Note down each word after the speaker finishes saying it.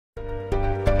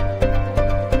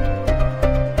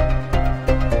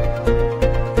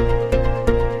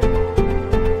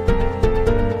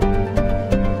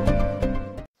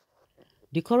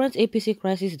The current APC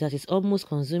crisis that is almost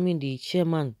consuming the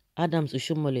chairman, Adams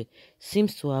Oshiomole,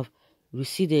 seems to have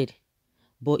receded,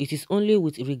 but it is only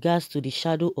with regards to the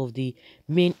shadow of the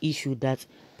main issue that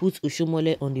puts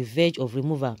Oshiomole on the verge of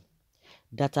removal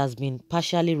that has been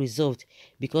partially resolved,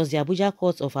 because the Abuja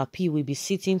Court of Appeal will be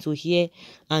sitting to hear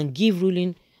and give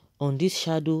ruling on this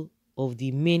shadow of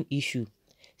the main issue,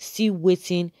 still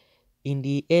waiting in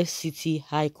the FCT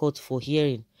High Court for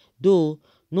hearing, though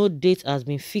no date has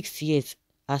been fixed yet.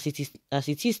 As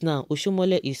it is now,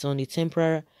 Oshiomole is on a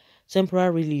temporary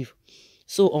relief.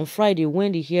 So on Friday,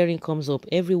 when the hearing comes up,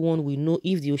 everyone will know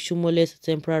if the Oshiomole's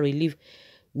temporary relief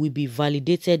will be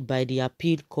validated by the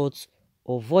appeal court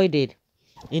or voided.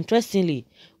 Interestingly,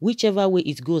 whichever way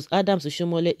it goes, Adams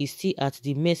Oshiomole is still at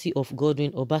the mercy of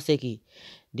Godwin Obaseki,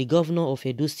 the governor of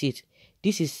Edo State.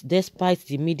 This is despite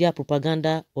the media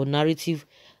propaganda or narrative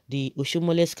the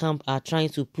Oshiomole's camp are trying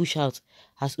to push out.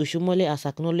 As Oshiomole has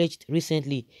acknowledged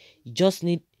recently, he just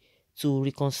need to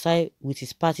reconcile with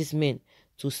his party's men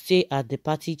to stay at the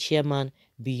party chairman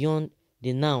beyond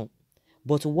the now.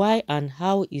 But why and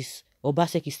how is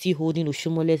Obaseki still holding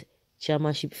Oshiomole's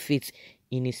chairmanship fate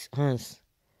in his hands?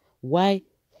 Why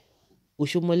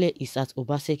Oshiomole is at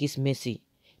Obaseki's mercy?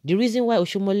 The reason why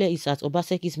Oshiomole is at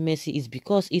Obaseki's mercy is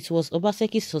because it was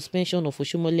Obaseki's suspension of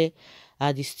Oshiomole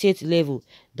at the state level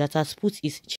that has put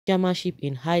his chairmanship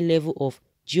in high level of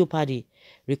jeopardy.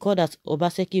 Recall that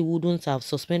Obaseki wouldn't have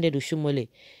suspended Oshiomole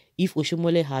if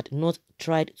Oshiomole had not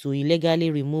tried to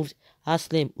illegally remove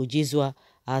Aslem Ojezua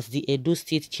as the Edo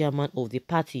State chairman of the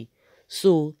party,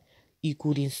 so he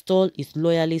could install his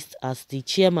loyalists as the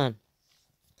chairman.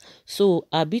 So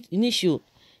a bit initial,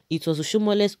 it was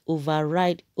Oshomole's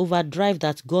overdrive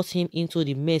that got him into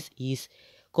the mess he is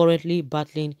currently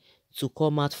battling to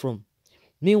come out from.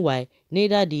 Meanwhile,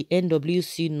 neither the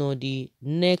NWC nor the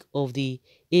neck of the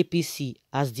APC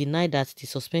has denied that the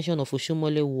suspension of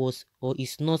Oshiomole was or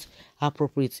is not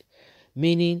appropriate,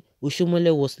 meaning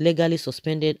Oshiomole was legally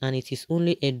suspended and it is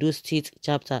only Edo State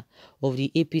chapter of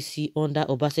the APC under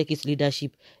Obaseki's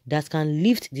leadership that can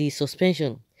lift the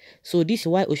suspension. So this is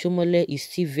why Oshiomole is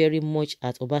still very much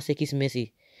at Obaseki's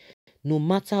mercy. No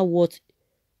matter what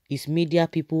his media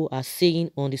people are saying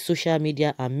on the social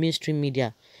media and mainstream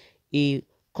media, a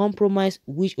compromise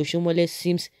which Oshiomole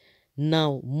seems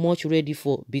now much ready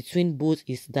for between both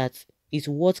is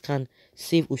what can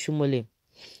save Oshiomole.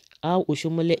 How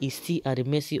Oshiomole is still at the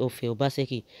mercy of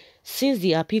Obaseki. Since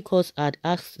the appeal court had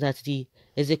asked that the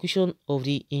execution of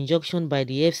the injunction by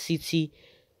the FCT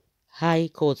High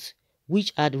Court,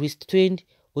 which had restrained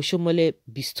Oshiomole,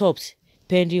 be stopped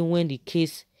pending when the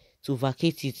case to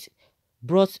vacate it,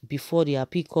 brought before the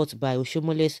appeal court by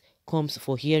Oshiomole, comes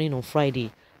for hearing on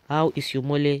Friday. How is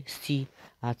Oshiomole still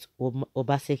at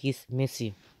Obaseki's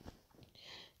mercy?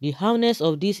 The harness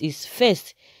of this is,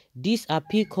 first, this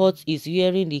appeal court is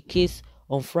hearing the case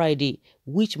on Friday,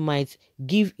 which might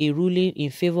give a ruling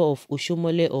in favor of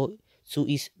Oshiomole or to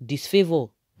his disfavor.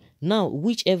 Now,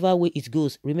 whichever way it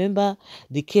goes, remember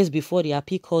the case before the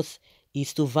appeal court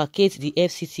is to vacate the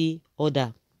FCT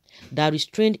order that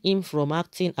restrained him from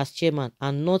acting as chairman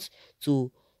and not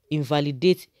to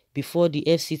invalidate before the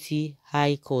FCT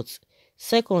High Court.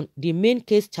 Second, the main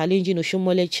case challenging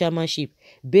Oshiomole chairmanship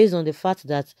based on the fact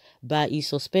that by his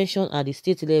suspension at the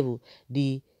state level,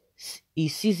 he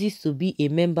ceases to be a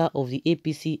member of the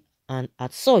APC and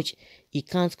as such, he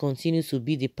can't continue to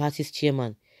be the party's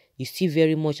chairman. Is still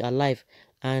very much alive,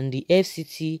 and the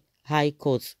FCT High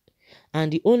Court.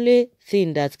 And the only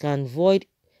thing that can void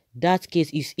that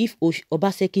case is if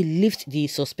Obaseki lifts the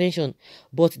suspension,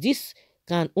 but this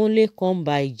can only come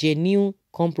by genuine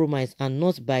compromise and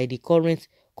not by the current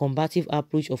combative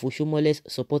approach of Oshiomole's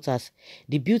supporters.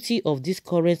 The beauty of this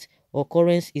current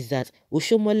occurrence is that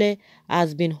Oshiomole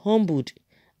has been humbled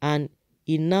and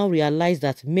he now realizes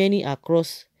that many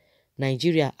across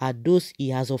Nigeria are those he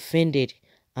has offended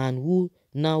and who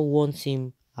now wants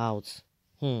him out.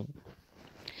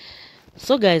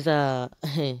 So guys,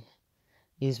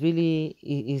 is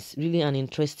really an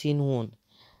interesting one,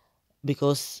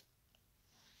 because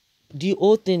the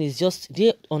whole thing is just,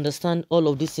 they understand all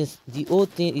of these things. The whole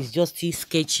thing is just still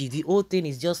sketchy. The whole thing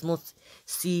is just not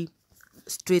still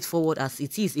straightforward as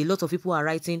it is. A lot of people are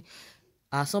writing,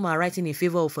 some are writing in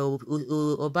favor of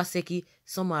Obaseki,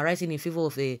 some are writing in favor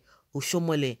of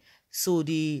Oshiomole. So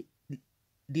the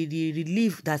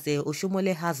relief that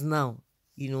Oshiomole has now,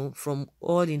 from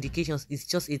all indications, is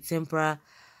just a temporary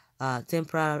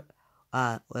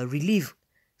relief.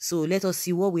 So let us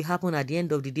see what will happen at the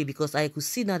end of the day, because I could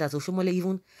see now that Oshiomole,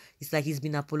 even, it's like he's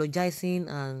been apologizing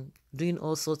and doing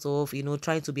all sorts of,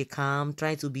 trying to be calm,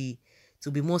 trying to be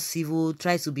more civil,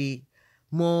 try to be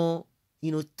more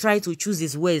try to choose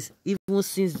his words even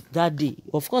since that day.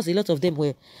 Of course, a lot of them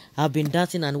have been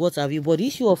dancing and what have you, but the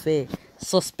issue of a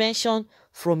suspension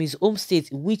from his home state,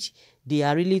 which they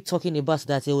are really talking about,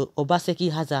 that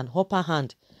Obaseki has an upper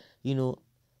hand, you know,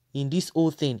 in this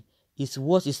whole thing, is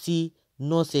what is still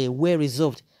not well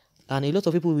resolved, and a lot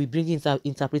of people will bring in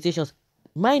interpretations.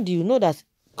 Mind you, know that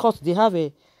court, they have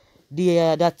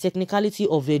that technicality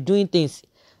of doing things,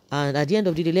 and at the end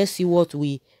of the day, let's see what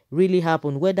will really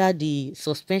happen, whether the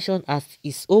suspension at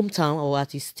his hometown or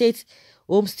at his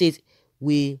home state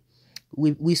will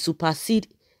supersede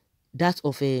that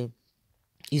of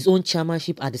his own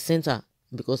chairmanship at the center,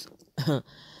 because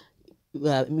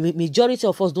majority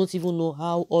of us don't even know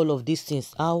how all of these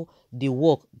things, how they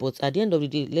work. But at the end of the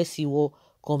day, let's see what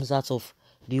comes out of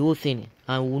the whole thing,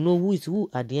 and we'll know who is who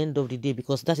at the end of the day,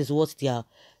 because that is what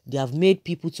they have made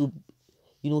people to,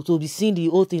 to be seeing the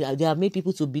whole thing. They have made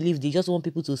people to believe. They just want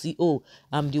people to see, oh,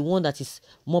 I'm the one that is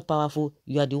more powerful,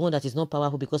 you are the one that is not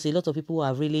powerful, because a lot of people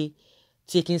are really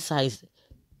taking sides.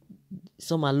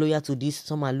 Some are loyal to this,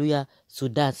 some are loyal to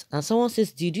that. And someone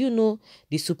says, did you know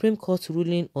the Supreme Court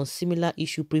ruling on similar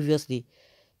issue previously,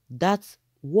 that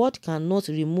what cannot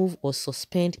remove or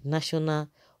suspend national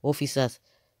officers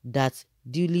that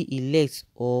duly elect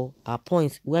or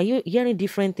appoint? We are hearing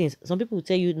different things. Some people will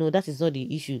tell you, no, that is not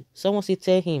the issue. Someone say,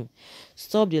 tell him,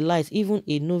 stop the lies. Even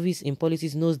a novice in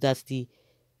politics knows that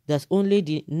only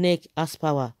the neck has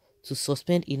power to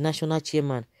suspend a national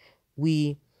chairman.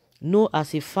 We know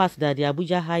as a fact that the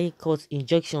Abuja High Court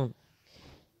injunction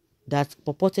that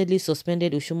purportedly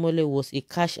suspended Oshiomole was a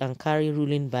cash and carry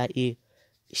ruling by a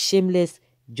shameless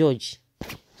judge.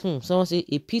 Someone say,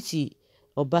 a pity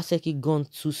Obaseki gone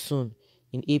too soon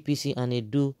in APC and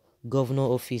Edo governor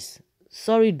office.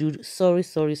 Sorry, dude. Sorry.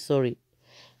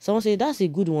 Someone say, that's a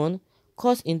good one.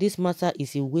 Cause in this matter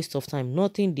is a waste of time.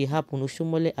 Nothing they happen.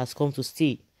 Oshiomole has come to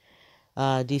stay.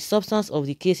 The substance of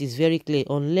the case is very clear.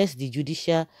 Unless the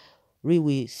judiciary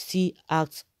will see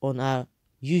act on our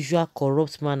usual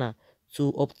corrupt manner to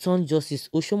obtain justice,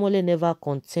 Oshiomole never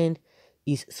contend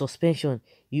his suspension.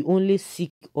 He only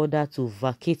seek order to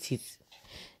vacate it.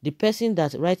 The person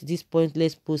that writes this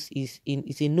pointless post is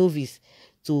a novice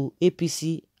to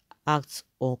APC Act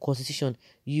or Constitution.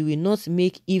 You will not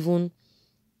even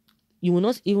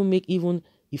make even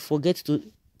you forget to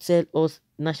tell us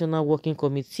National Working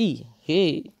Committee.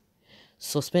 Hey,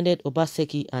 suspended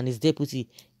Obaseki and his deputy.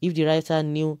 If the writer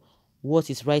knew what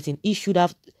he's writing, he should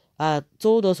have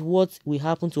told us what will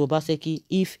happen to Obaseki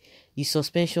if his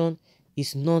suspension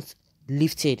is not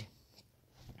lifted.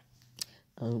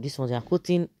 This one, they are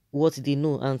quoting what they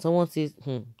know, and someone says,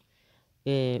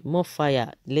 more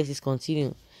fire. Let's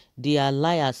continue. They are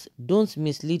liars. Don't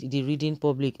mislead the reading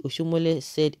public. Oshiomole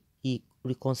said he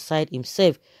reconciled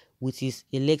himself with his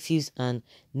electives and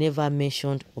never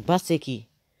mentioned Obaseki.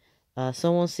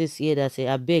 Someone says here that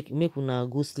I beg make una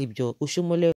go sleep, Joe.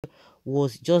 Oshiomole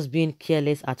was just being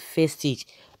careless at first stage,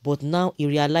 but now he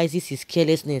realizes his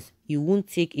carelessness. He won't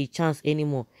take a chance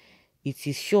anymore. It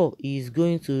is sure he is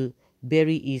going to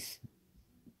bury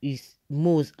his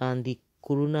Mose and the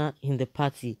corona in the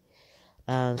party.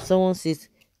 Someone says,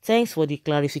 thanks for the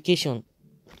clarification.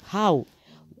 How?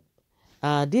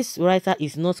 This writer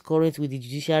is not current with the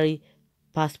judiciary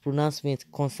past pronouncement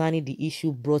concerning the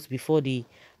issue brought before the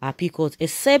appeal court,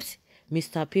 except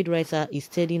Mr. Paid Writer is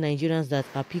telling Nigerians that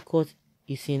appeal court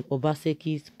is in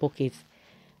Obaseki's pocket.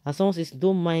 And someone says,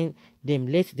 don't mind them,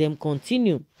 let them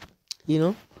continue.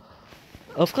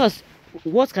 Of course,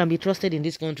 what can be trusted in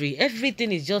this country?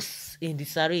 Everything is just in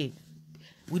disarray.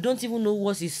 We don't even know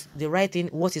what is the right thing,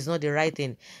 what is not the right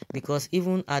thing, because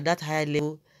even at that higher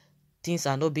level, things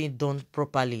are not being done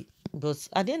properly. But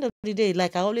at the end of the day,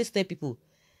 like I always tell people,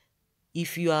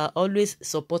 if you are always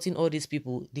supporting all these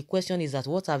people, the question is that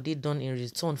what have they done in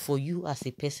return for you as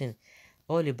a person?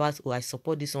 All about, oh, I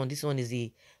support this one is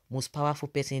the most powerful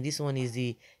person, this one is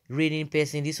the reigning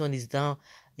person, this one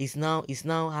is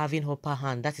now having upper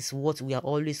hand. That is what we are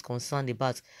always concerned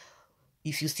about.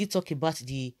 If you still talk about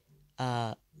the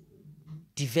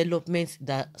developments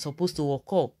that are supposed to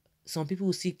occur, some people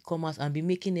will still come out and be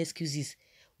making excuses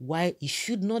why it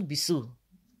should not be so.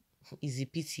 It's a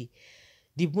pity.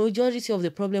 The majority of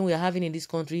the problem we are having in this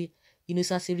country,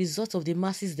 is as a result of the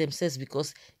masses themselves,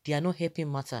 because they are not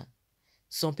helping matter.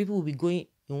 Some people will be going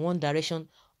in one direction,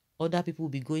 other people will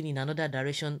be going in another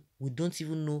direction. We don't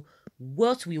even know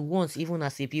what we want, even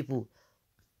as a people.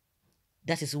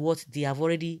 That is what they have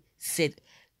already said,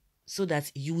 so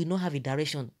that you will not have a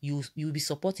direction. You will be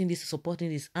supporting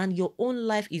this, and your own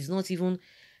life is not even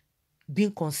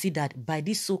being considered by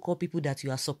these so-called people that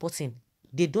you are supporting.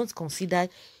 They don't consider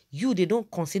you. They don't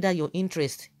consider your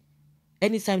interest.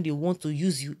 Anytime they want to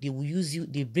use you, they will use you.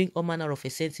 They bring all manner of a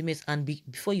sentiments, and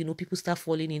before you know, people start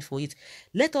falling in for it.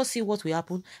 Let us see what will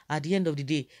happen at the end of the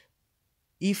day.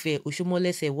 If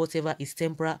Oshiomole say whatever is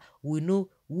temporal, we know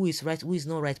who is right, who is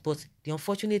not right. But the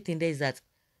unfortunate thing there is that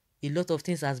a lot of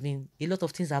things have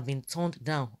been turned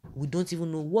down. We don't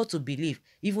even know what to believe.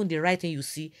 Even the right thing you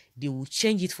see, they will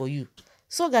change it for you.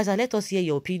 So guys, let us hear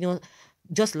your opinion.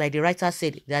 Just like the writer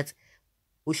said, that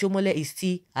Oshiomole is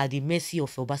still at the mercy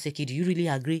of Obaseki. Do you really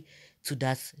agree to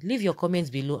that? Leave your comments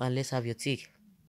below and let's have your take.